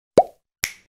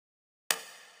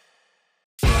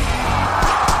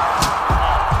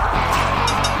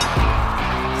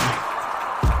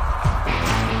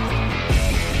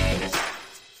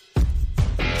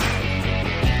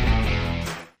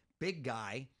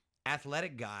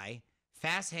athletic guy,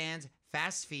 fast hands,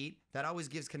 fast feet. That always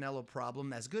gives Canelo a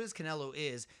problem. As good as Canelo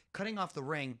is, cutting off the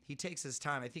ring, he takes his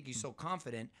time. I think he's so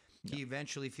confident, he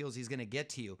eventually feels he's going to get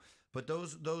to you. But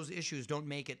those issues don't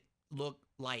make it look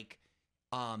like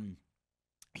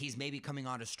he's maybe coming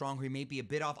on as strong, or he may be a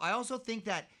bit off. I also think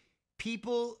that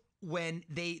people, when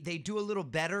they do a little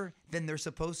better than they're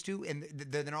supposed to, and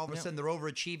then all of a sudden they're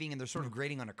overachieving and they're sort of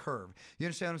grading on a curve. You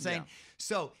understand what I'm saying? Yeah.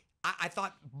 So I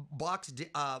thought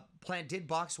Plant did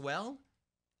box well,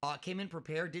 came in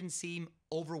prepared, didn't seem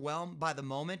overwhelmed by the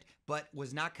moment, but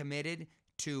was not committed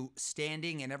to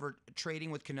standing and ever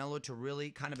trading with Canelo to really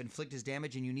kind of inflict his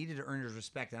damage, and you needed to earn his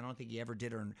respect. I don't think he ever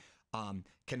did earn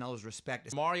Canelo's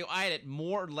respect. Mario, I had it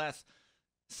more or less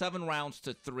 7 rounds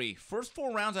to 3. First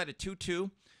 4 rounds, I had a 2-2.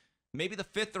 Maybe the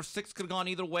 5th or 6th could have gone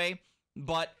either way.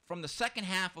 But from the second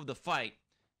half of the fight,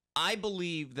 I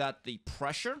believe that the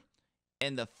pressure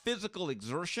and the physical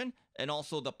exertion and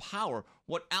also the power,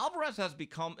 what Alvarez has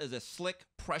become is a slick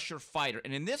pressure fighter.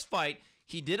 And in this fight,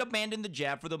 he did abandon the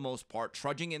jab for the most part,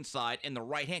 trudging inside in the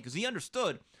right hand, because he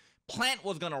understood Plant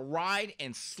was going to ride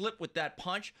and slip with that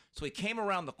punch, so he came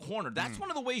around the corner. That's one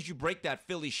of the ways you break that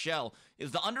Philly shell,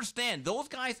 is to understand those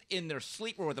guys in their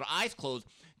sleep or with their eyes closed,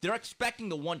 they're expecting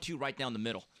the 1-2 right down the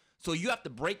middle. So you have to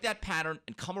break that pattern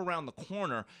and come around the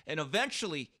corner, and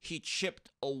eventually he chipped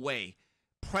away.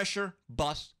 Pressure,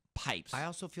 bust, pipes. I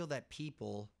also feel that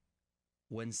people,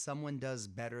 when someone does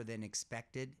better than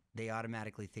expected, they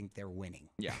automatically think they're winning.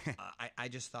 Yeah. I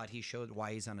just thought he showed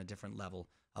why he's on a different level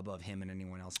above him and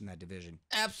anyone else in that division.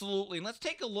 Absolutely. And let's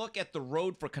take a look at the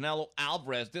road for Canelo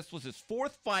Alvarez. This was his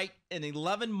 4th fight in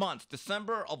 11 months,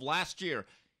 December of last year.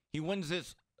 He wins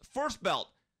his first belt,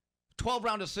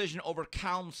 12-round decision over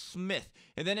Callum Smith.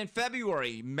 And then in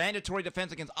February, mandatory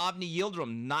defense against Avni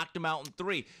Yildirim, knocked him out in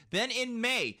 3. Then in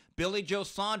May, Billy Joe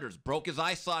Saunders broke his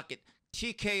eye socket,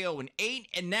 TKO in 8,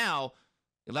 and now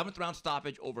 11th round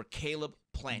stoppage over Caleb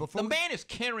Plant. The man is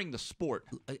carrying the sport.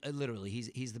 Literally,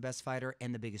 he's the best fighter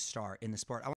and the biggest star in the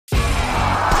sport.